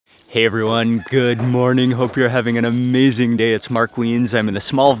Hey everyone, good morning. Hope you're having an amazing day. It's Mark Wiens. I'm in the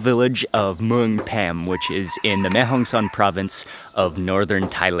small village of Muang Pam, which is in the Mae Hong Son province of northern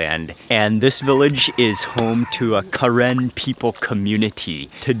Thailand. And this village is home to a Karen people community.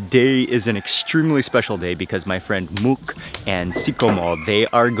 Today is an extremely special day because my friend Mook and Shikomo, they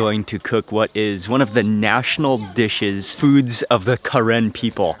are going to cook what is one of the national dishes, foods of the Karen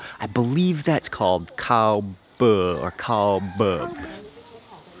people. I believe that's called Khao Baue or Khao Baue.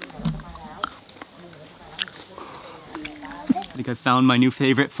 I think I found my new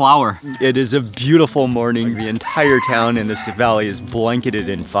favorite flower. It is a beautiful morning. The entire town in this valley is blanketed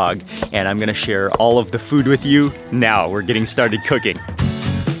in fog, and I'm gonna share all of the food with you now. We're getting started cooking.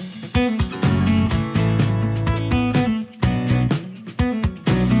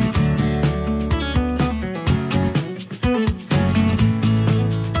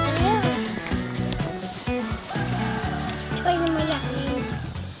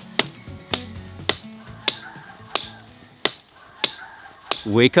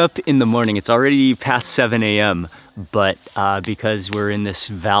 Wake up in the morning, it's already past 7 a.m., but because we're in this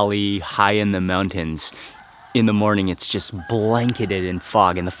valley high in the mountains, in the morning it's just blanketed in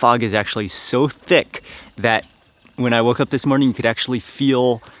fog, and the fog is actually so thick that when I woke up this morning you could actually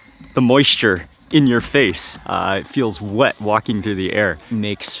feel the moisture in your face. It feels wet walking through the air. It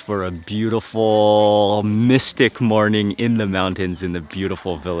makes for a beautiful, mystic morning in the mountains in the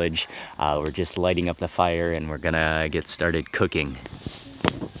beautiful village. We're just lighting up the fire and we're gonna get started cooking.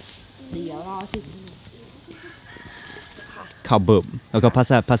 Khao Baue แล้วก็ภา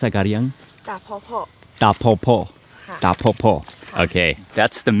ษากะเหรี่ยง ตาพ่อ Okay,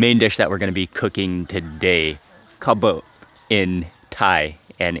 that's the main dish that we're going to be cooking today. Khao Baue in Thai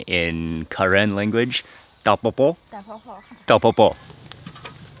and in Karen language, ตาพ่อ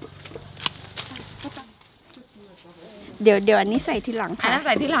เดี๋ยวอันนี้ใส่ทีหลังค่ะ อันนั้นใ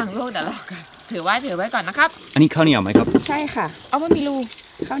ส่ทีหลังลูกเดี๋ยวเราถือไว้ก่อนนะครับ อันนี้ข้าวเหนียวไหมครับ ใช่ค่ะ เอาไม่มีรู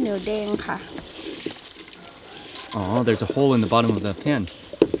ข้าวเหนียวแดงค่ะ Oh, there's a hole in the bottom of the pan.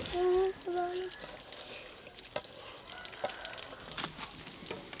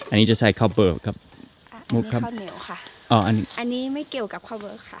 อันนี้จะใส่ข้าวเบิร์ครับ อันนี้ข้าวเหนียวค่ะ อ๋อ อันนี้ไม่เกี่ยวกับข้าวเ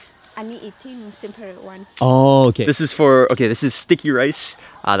บิร์ค่ะ อันนี้อีกที่ simple one. Oh, okay. This is sticky rice.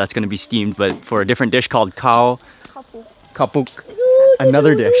 That's going to be steamed, but for a different dish called Khao Baue.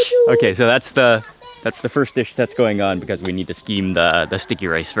 Another dish. Okay, so that's the first dish that's going on because we need to steam the sticky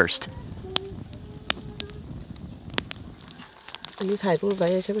rice first.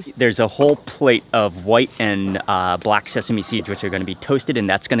 There's a whole plate of white and black sesame seeds which are going to be toasted, and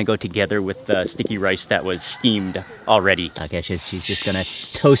that's going to go together with the sticky rice that was steamed already. Okay, she's just going to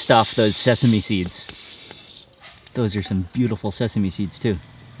toast off those sesame seeds. Those are some beautiful sesame seeds too.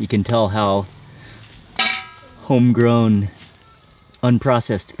 You can tell how homegrown,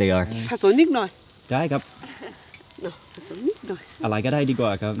 unprocessed they are. ผสมนิดหน่อย ได้ครับ ผสมนิดหน่อย อะไรก็ได้ดีกว่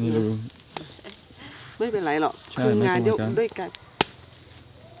าครับไม่รู้ ไม่เป็นไรหรอกคืองานด้วยกัน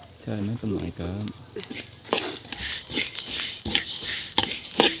ใช่ไม่เป็นไรครับ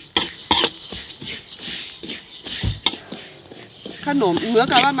ขนมเหมือน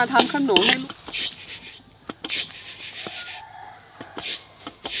กับว่ามาทำขนมให้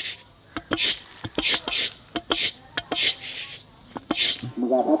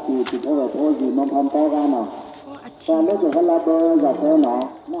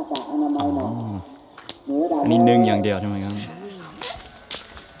อันนี้นึ่งอย่างเดียวใช่ไหมครับ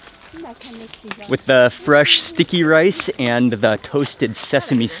With the fresh sticky rice and the toasted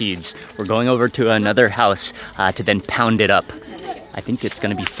sesame seeds, we're going over to another house to then pound it up. I think it's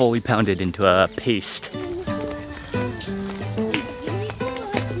going to be fully pounded into a paste.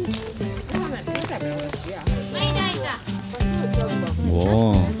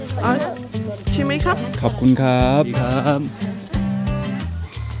 Whoa. ชิมไหมครับ ขอบคุณครับ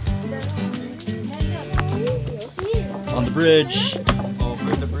On the bridge. Over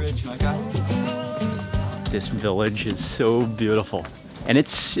the bridge, my God. This village is so beautiful. And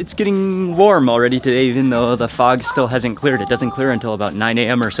it's getting warm already today, even though the fog still hasn't cleared. It doesn't clear until about 9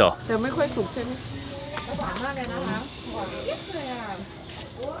 a.m. or so. แต่ไม่ค่อยสุกใช่ไหม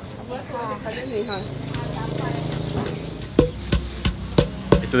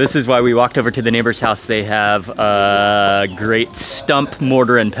So this is why we walked over to the neighbor's house. They have a great stump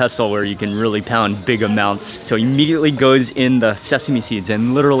mortar and pestle where you can really pound big amounts. So immediately goes in the sesame seeds, and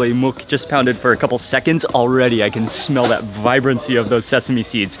literally Mook just pounded for a couple seconds. Already I can smell that vibrancy of those sesame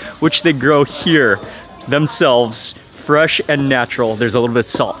seeds, which they grow here themselves, fresh and natural. There's a little bit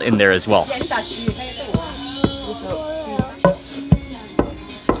of salt in there as well.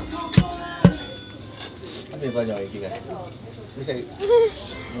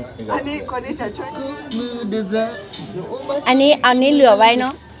 อันนี้คนที่จะช่วย อันนี้เหลือไว้เนา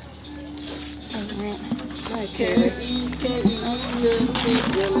ะ ได้เค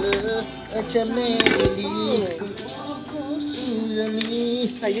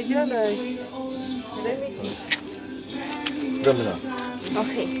ใส่เยอะๆเลยจะได้ไม่กิน เริ่มเลยเหรอ โอ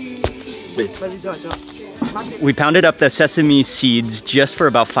เค We pounded up the sesame seeds just for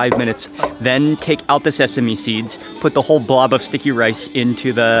about 5 minutes, then take out the sesame seeds, put the whole blob of sticky rice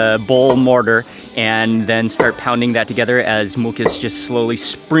into the bowl mortar, and then start pounding that together as Mook is just slowly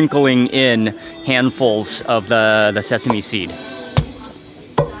sprinkling in handfuls of the sesame seed.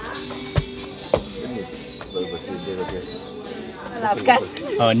 สลับกัน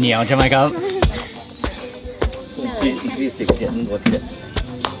เหนียวใช่ไหมครับ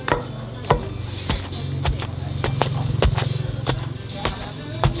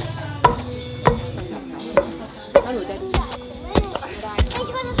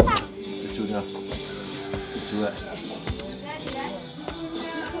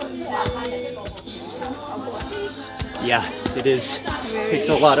Yeah, it is. It takes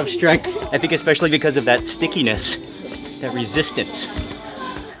a lot of strength. I think especially because of that stickiness, that resistance.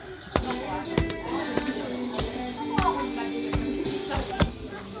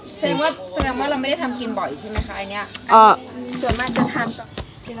 แสดงว่าเราไม่ได้ทำกินบ่อยใช่ไหมคะไอเนี้ย ส่วนมากจะทำกับ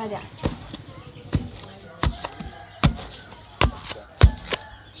ที่เราเดี๋ยว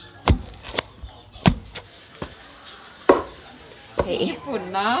ญี่ปุ่น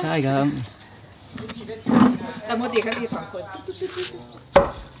เนาะ ใช่ครับ แต่โมติเขามี2 คน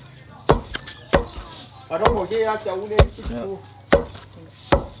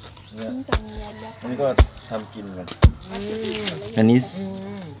อันนี้ก็ทำกินกันอันนี้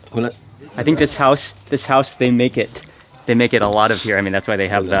คนละ I think this house they make it a lot of here. I mean, that's why they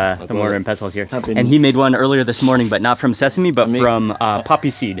have the mortar and pestles here. And he made one earlier this morning, but not from sesame, but from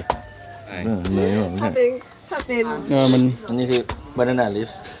poppy seed. เนยหรอ ถ้าเป็น อันนี้คือ banana leaf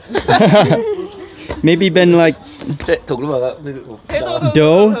Maybe been like ใช่ถูกหรือเปล่าครับไม่รู้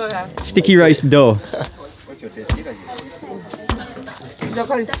dough, sticky rice dough. เดี๋ยว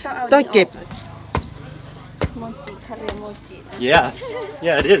ก่อนต้องเก็บ โมจิคาเรโมจิ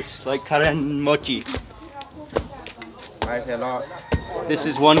Yeah, it is like karen mochi. This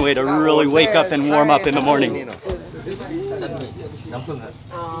is one way to really wake up and warm up in the morning. น้ำผึ้งครับ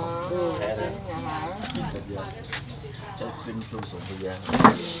แพ้เลยใช้เป็นส่วนผสมเยอะ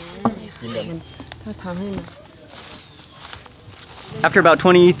กินกัน ถ้าทำให้มัน After about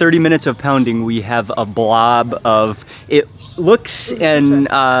 20-30 minutes of pounding, we have a blob of, it looks and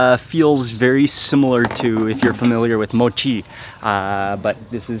feels very similar to, if you're familiar with mochi, but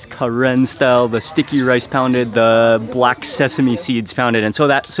this is Karen style, the sticky rice pounded, the black sesame seeds pounded, and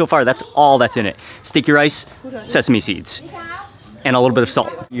so far that's all that's in it. Sticky rice, sesame seeds, and a little bit of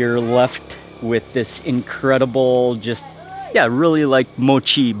salt. You're left with this incredible, just, yeah, really like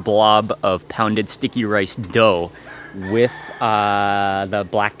mochi blob of pounded sticky rice dough with the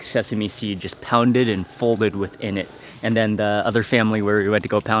black sesame seed just pounded and folded within it. And then the other family where we went to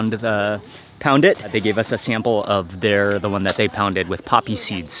go pound it, they gave us a sample of the one that they pounded with poppy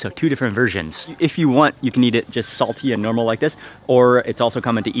seeds. So 2 different versions. If you want, you can eat it just salty and normal like this, or it's also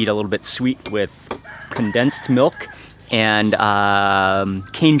common to eat a little bit sweet with condensed milk and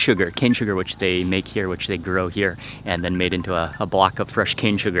cane sugar, which they make here, which they grow here, and then made into a block of fresh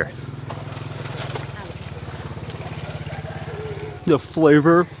cane sugar. The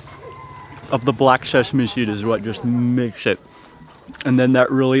flavor of the black sesame seed is what just makes it. And then that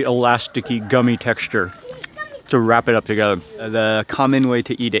really elasticy, gummy texture to wrap it up together. The common way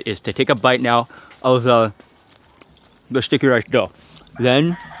to eat it is to take a bite now of the sticky rice dough.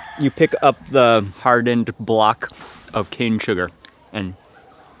 Then you pick up the hardened block of cane sugar and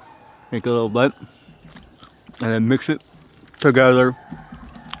take a little bite and then mix it together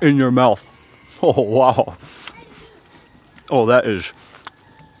in your mouth. Oh, wow. Oh, that is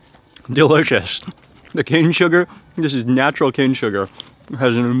delicious. The cane sugar, this is natural cane sugar. It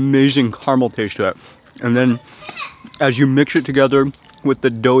has an amazing caramel taste to it. And then as you mix it together with the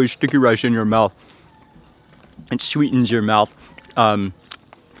doughy sticky rice in your mouth, it sweetens your mouth.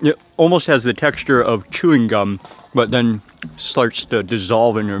 It almost has the texture of chewing gum, but then starts to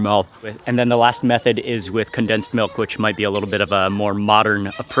dissolve in your mouth. And then the last method is with condensed milk, which might be a little bit of a more modern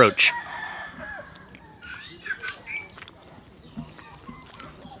approach.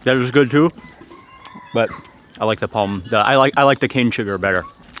 That is good too, but I like the palm. I like the cane sugar better,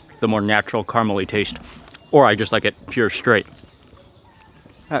 the more natural caramely taste, or I just like it pure straight.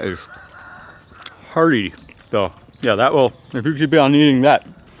 That is hearty, though. Yeah, that will. If you keep on eating that,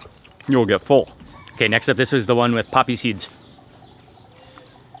 you'll get full. Okay, next up, this is the one with poppy seeds.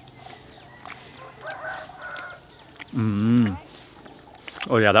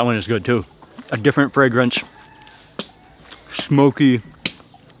 Oh yeah, that one is good too. A different fragrance, smoky,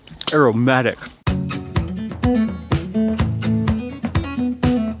 aromatic.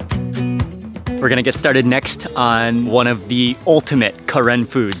 We're gonna get started next on one of the ultimate Karen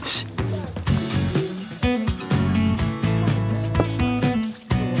foods.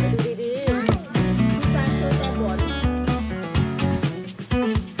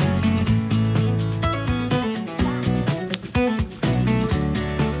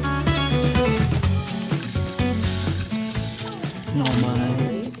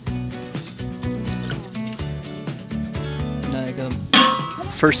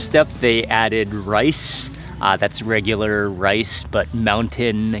 First step, they added rice. That's regular rice, but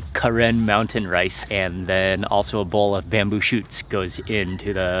Karen mountain rice. And then also a bowl of bamboo shoots goes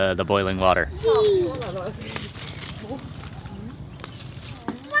into the boiling water.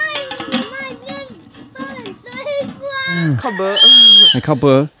 Khao Baue ข้าวเบ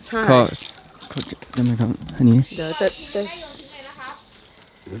อร์ ใช่ ขอได้ไหมครับอันนี้ เดี๋ยวแต่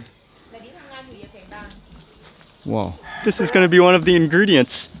ว้าว This is going to be one of the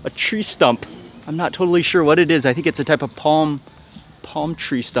ingredients, a tree stump. I'm not totally sure what it is. I think it's a type of palm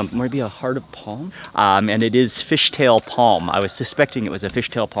tree stump, maybe a heart of palm. And it is fishtail palm. I was suspecting it was a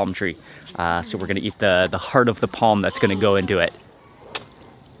fishtail palm tree. So we're going to eat the heart of the palm that's going to go into it.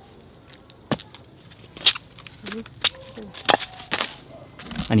 This is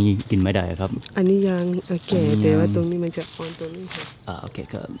กินไม่ได้ครับ อันนี้ยังโอเคแต่ว่าตรงนี้มันจะอ่อนตรงนี้ค่ะ โอเค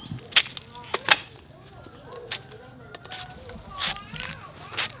ครับ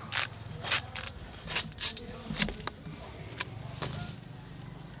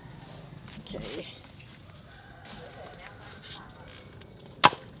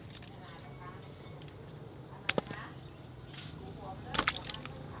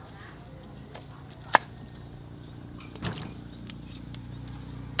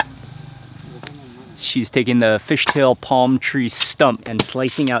She's taking the fishtail palm tree stump and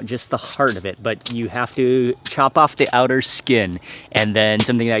slicing out just the heart of it, but you have to chop off the outer skin. And then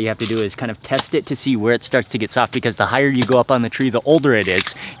something that you have to do is kind of test it to see where it starts to get soft, because the higher you go up on the tree, the older it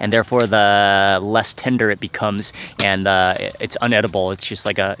is, and therefore the less tender it becomes, and it's unedible. It's just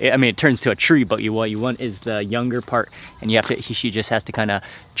like it turns to a tree, but what you want is the younger part, and she just has to kind of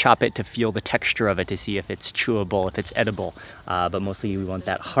chop it to feel the texture of it to see if it's chewable, if it's edible. But mostly we want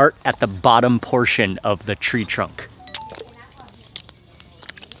that heart at the bottom portion of the tree trunk.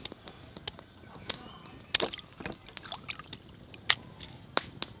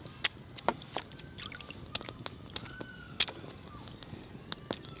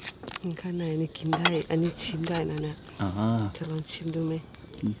 ข้างในนี่กินได้อันนี้ชิมได้นะจะลองชิมดูไหม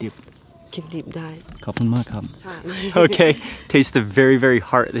กินดิบได้ ขอบคุณมากครับ Okay, taste the very, very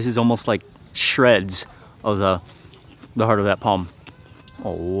heart. This is almost like shreds of the heart of that palm.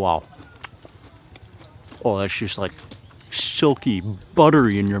 Oh wow. Oh, that's just like silky,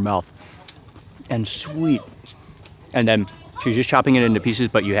 buttery in your mouth, and sweet. And then she's just chopping it into pieces,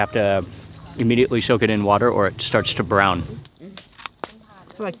 but you have to immediately soak it in water or it starts to brown.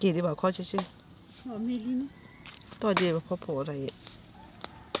 ว่ากี่ดีกว่าข้อชื่อต่อเดียวพ่อโผล่อะไร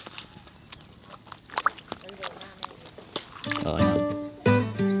Oh no.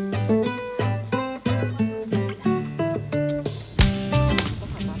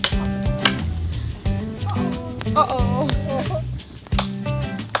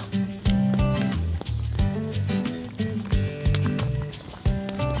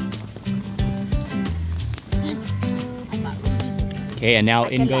 Okay, and now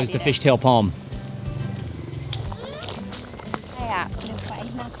in goes the fishtail palm. ใช่อ่ะเป็นไฟ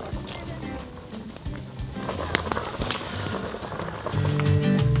มาก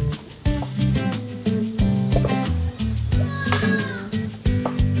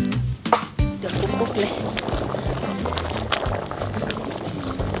เดี๋ยวปุ๊บๆเลย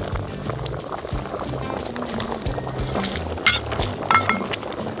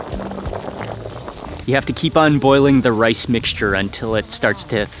You have to keep on boiling the rice mixture until it starts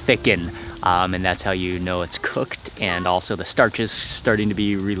to thicken, and that's how you know it's cooked, and also the starch is starting to be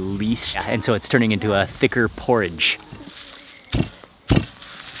released, and so it's turning into a thicker porridge.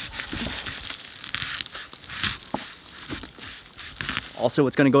 Also,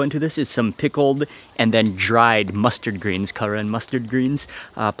 what's going to go into this is some pickled and then dried mustard greens, Karen mustard greens,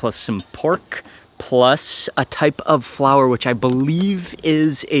 plus some pork, plus a type of flour, which I believe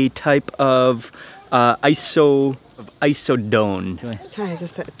is a type of isodone. ใช่จะ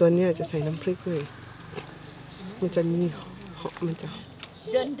ใส่ตัวเนี้ยจะใส่น้ำพริกเลยมันจะมีหอมมันจะ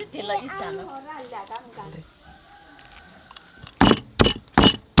เดินเทลอีสาน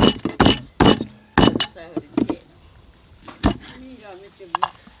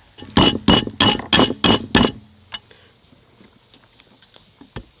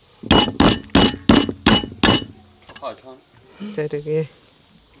ใส่ตะเกีย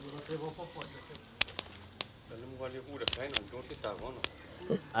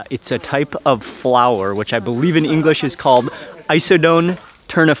It's a type of flower, which I believe in English is called Isodon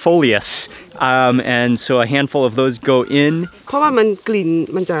ternifolius. And so a handful of those go in. เพราะว่ามันกลิ่น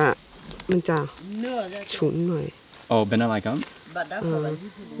มันจะฉุนหน่อย Oh, ben like them?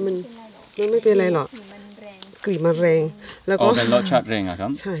 มันไม่เป็นไรหรอกกลิ่นมันแรงแล้วก็ Oh, ben lot chat ring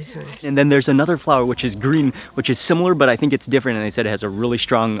ใช่ใช่ And then there's another flower which is green, which is similar, but I think it's different. And they said it has a really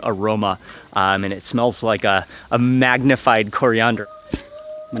strong aroma, and it smells like a magnified coriander.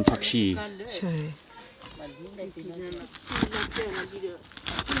 มันผักชี ใช่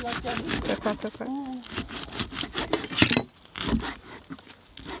ค่อยๆ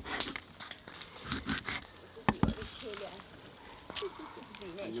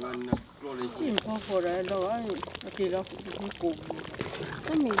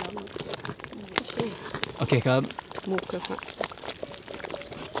Okay,ครับ มุกค่ะ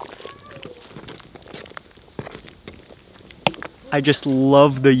I just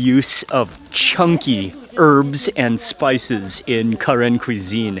love the use of chunky herbs and spices in Karen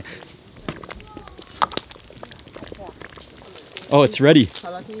cuisine. Oh, it's ready.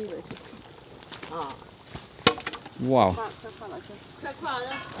 Wow.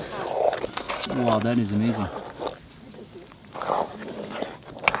 Wow, that is amazing.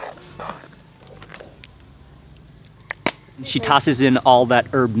 She tosses in all that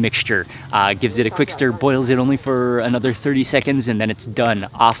herb mixture, gives it a quick stir, boils it only for another 30 seconds, and then it's done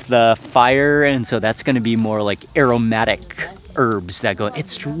off the fire. And so that's going to be more like aromatic herbs that go.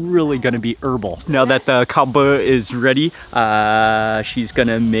 It's really going to be herbal. Now that the Khao Baue is ready, she's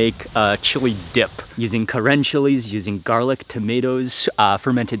going to make a chili dip using Karen chilies, using garlic, tomatoes,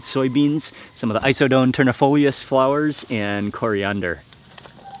 fermented soybeans, some of the Isodon ternifolius flowers, and coriander.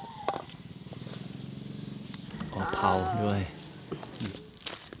 Khaoด้วย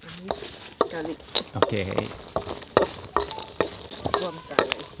Okay.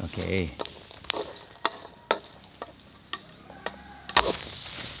 Okay.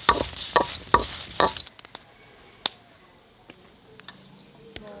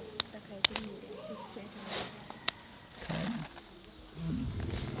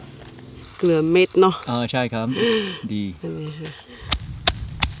 เกลือเม็ดเนาะ ใช่ครับ ดี อันนี้ค่ะ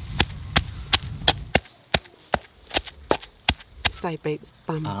ใส่ไป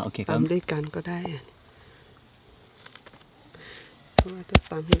ตำด้วยกันก็ได้เพราะว่าต้อง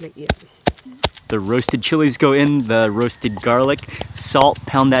ตำให้ละเอียด The roasted chilies go in, the roasted garlic, salt,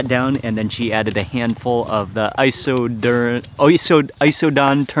 pound that down, and then she added a handful of the Isodon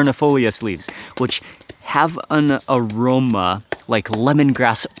ternifolius leaves, which have an aroma like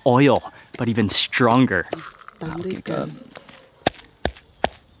lemongrass oil, but even stronger. ตำด้วยกัน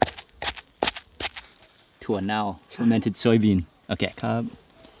ถั่วเน่า fermented soybean. Okay, ครับ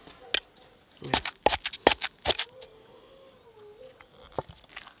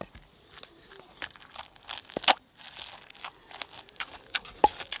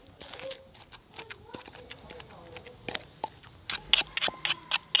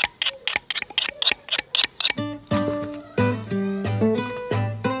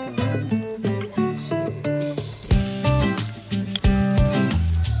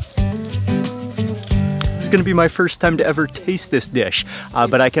going to be my first time to ever taste this dish,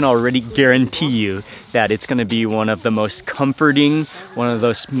 but I can already guarantee you that it's going to be one of the most comforting, one of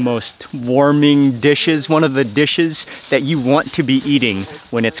those most warming dishes, one of the dishes that you want to be eating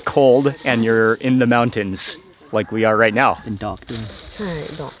when it's cold and you're in the mountains like we are right now. เป็นดอกด้วย ใช่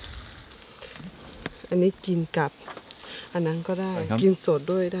ดอกอันนี้กินกับอันนั้นก็ได้กินสด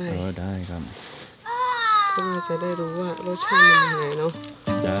ด้วยได้ได้ครับเพื่อจะได้รู้ว่ารสชาติมันยังไงเนาะ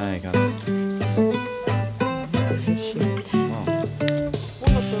ได้ครับ ให้ชิม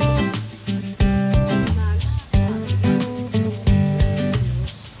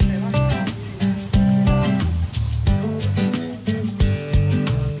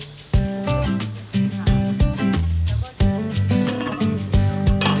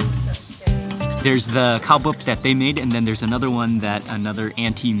There's the Khao Baue that they made, and then there's another one that another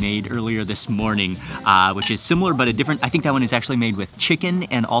auntie made earlier this morning, which is similar but a different. I think that one is actually made with chicken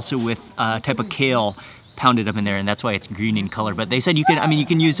and also with a type of kale pounded up in there, and that's why it's green in color. But they said you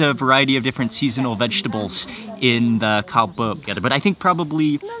can use a variety of different seasonal vegetables in the Khao Baue together. But I think probably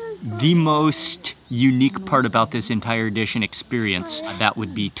the most unique part about this entire dish and experience that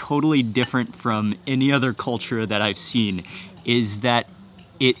would be totally different from any other culture that I've seen is that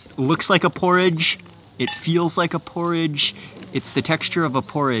it looks like a porridge, It feels like a porridge. It's the texture of a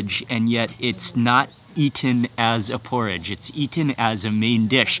porridge, and yet it's not eaten as a porridge. It's eaten as a main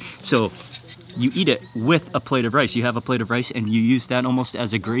dish. So you eat it with a plate of rice. You have a plate of rice and you use that almost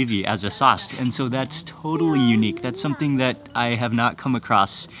as a gravy, as a sauce. And so that's totally unique. That's something that I have not come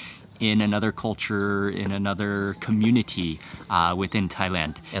across in another culture, in another community within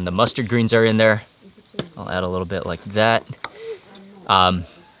Thailand. And the mustard greens are in there. I'll add a little bit like that.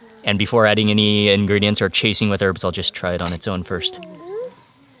 And before adding any ingredients or chasing with herbs, I'll just try it on its own first.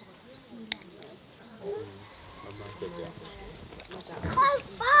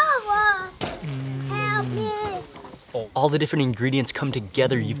 All the different ingredients come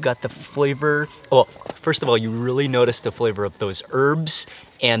together. You've got the flavor. Well, first of all, you really notice the flavor of those herbs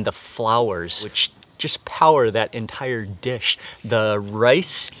and the flowers, which just power that entire dish. The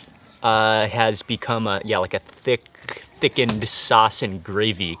rice has become like a thickened sauce and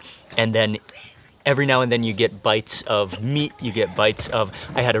gravy. And then every now and then you get bites of meat, you get bites of,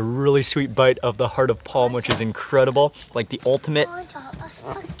 I had a really sweet bite of the heart of palm, which is incredible. Like the ultimate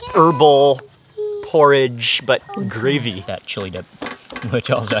herbal porridge, but gravy. That chili dip, which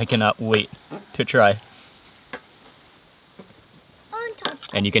also I cannot wait to try.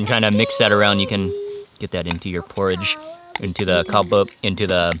 And you can kind of mix that around. You can get that into your porridge, into the khao baue,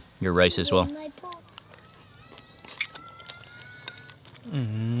 into your rice as well.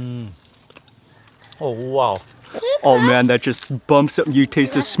 Oh wow. Oh man, that just bumps up. You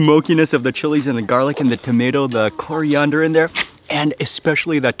taste the smokiness of the chilies and the garlic and the tomato, the coriander in there. And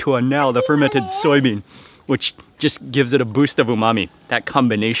especially the tuanao, the fermented soybean, which just gives it a boost of umami. That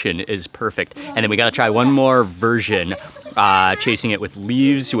combination is perfect. And then we gotta try one more version, chasing it with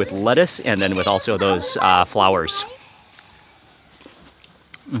leaves, with lettuce, and then with also those flowers.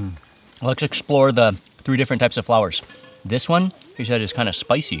 Let's explore the 3 different types of flowers. This one, they said, is kind of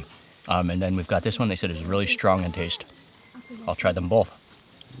spicy. And then we've got this one, they said, is really strong in taste. I'll try them both.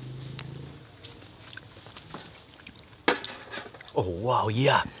 Oh, wow,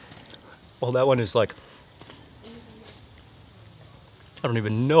 yeah. Well, that one is like, I don't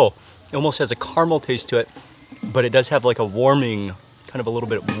even know. It almost has a caramel taste to it, but it does have like a warming, kind of a little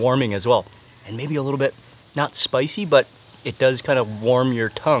bit warming as well. And maybe a little bit, not spicy, but it does kind of warm your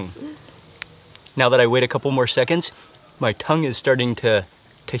tongue. Now that I wait a couple more seconds, my tongue is starting to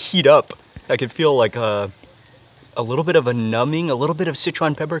heat up. I can feel like a little bit of a numbing, a little bit of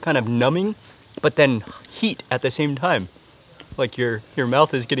Sichuan pepper kind of numbing, but then heat at the same time. Like your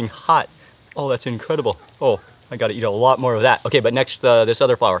mouth is getting hot. Oh, that's incredible. Oh, I gotta eat a lot more of that. Okay, but next, this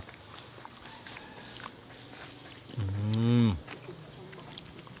other flower.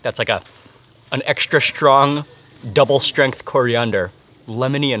 That's like an extra strong, double strength coriander.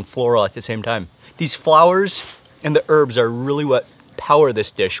 Lemony and floral at the same time. These flowers and the herbs are really what power this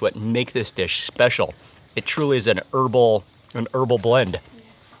dish, what make this dish special. It truly is an herbal blend,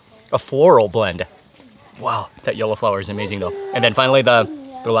 a floral blend. Wow, that yellow flower is amazing though. And then finally the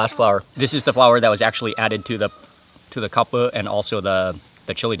last flower. This is the flower that was actually added to the khao baue and also the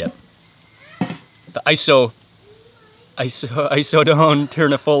chili dip. The Isodon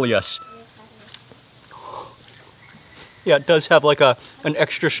ternifolius. Yeah, it does have like an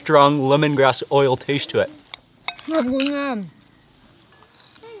extra strong lemongrass oil taste to it.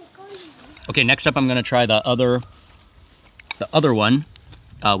 Okay, next up I'm gonna try the other one,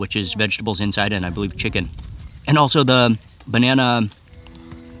 which is vegetables inside and I believe chicken. And also the banana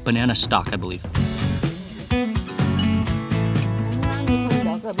stock, I believe.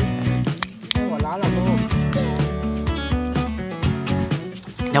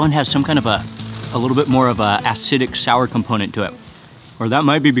 That one has some kind of a little bit more of a acidic sour component to it. Or that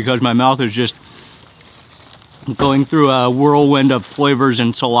might be because my mouth is just going through a whirlwind of flavors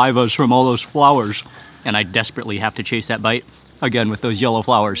and salivas from all those flowers. And I desperately have to chase that bite, again, with those yellow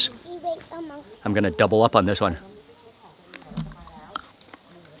flowers. I'm gonna double up on this one.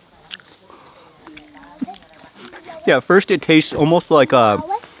 Yeah, first it tastes almost like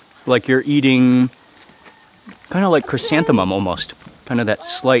you're eating, kind of like chrysanthemum almost. Kind of that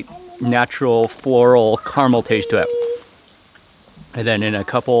slight natural floral caramel taste to it. And then in a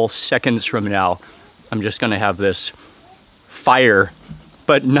couple seconds from now, I'm just gonna have this fire,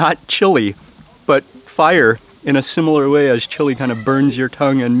 but not chili, but fire in a similar way as chili kind of burns your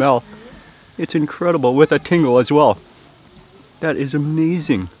tongue and mouth. It's incredible, with a tingle as well. That is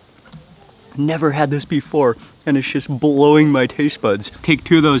amazing. Never had this before, and it's just blowing my taste buds. Take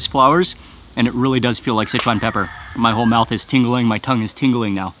 2 of those flowers, and it really does feel like Sichuan pepper. My whole mouth is tingling, my tongue is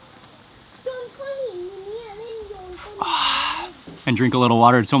tingling now. And drink a little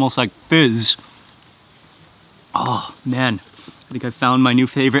water, it's almost like fizz. Oh man, I think I found my new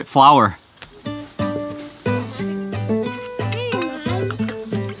favorite flower.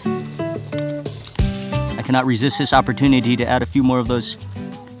 cannot resist this opportunity to add a few more of those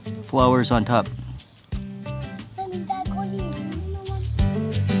flowers on top.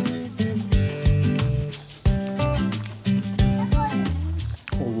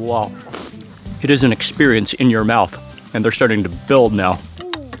 Wow. It is an experience in your mouth, and they're starting to build now.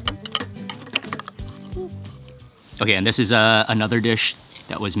 Okay, and this is another dish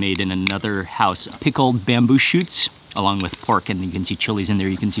that was made in another house. Pickled bamboo shoots along with pork, and you can see chilies in there.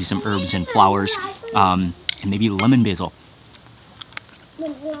 You can see some herbs and flowers, and maybe lemon basil.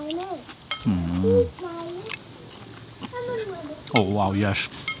 Oh wow, yes.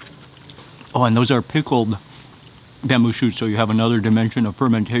 Oh, and those are pickled bamboo shoots, so you have another dimension of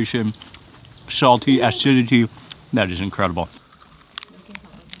fermentation, salty, acidity. That is incredible.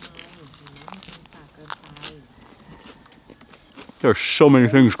 There's so many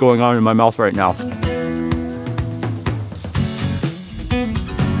things going on in my mouth right now.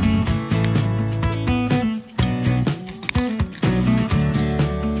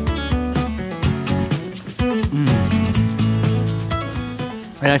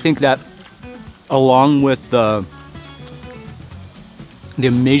 And I think that along with the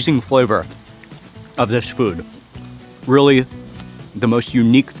amazing flavor of this food, really the most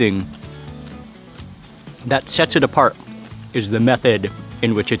unique thing that sets it apart is the method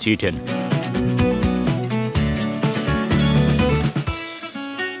in which it's eaten.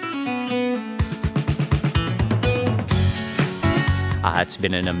 It's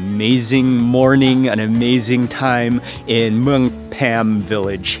been an amazing morning, an amazing time in Muang Pam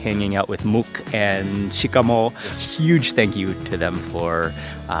village, hanging out with Mook and Shikomo. Huge thank you to them for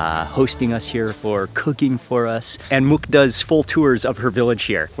hosting us here, for cooking for us. And Mook does full tours of her village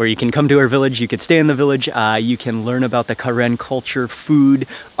here, where you can come to her village, you can stay in the village, you can learn about the Karen culture, food,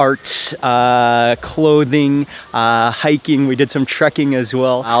 arts, clothing, hiking. We did some trekking as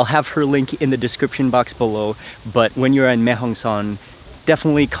well. I'll have her link in the description box below, but when you're in Mae Hong Son,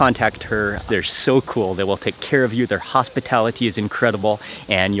 definitely contact her. They're so cool. They will take care of you. Their hospitality is incredible,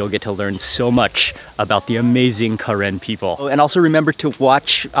 and you'll get to learn so much about the amazing Karen people. And also remember to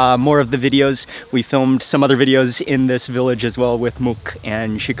watch more of the videos. We filmed some other videos in this village as well with Mook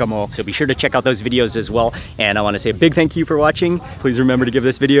and Shikomo, so be sure to check out those videos as well. And I want to say a big thank you for watching. Please remember to give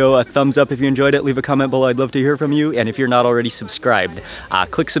this video a thumbs up if you enjoyed it. Leave a comment below. I'd love to hear from you. And if you're not already subscribed,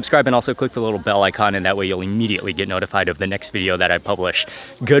 click subscribe and also click the little bell icon, and that way you'll immediately get notified of the next video that I publish.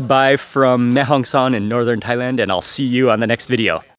 Goodbye from Mae Hong Son in northern Thailand, and I'll see you on the next video.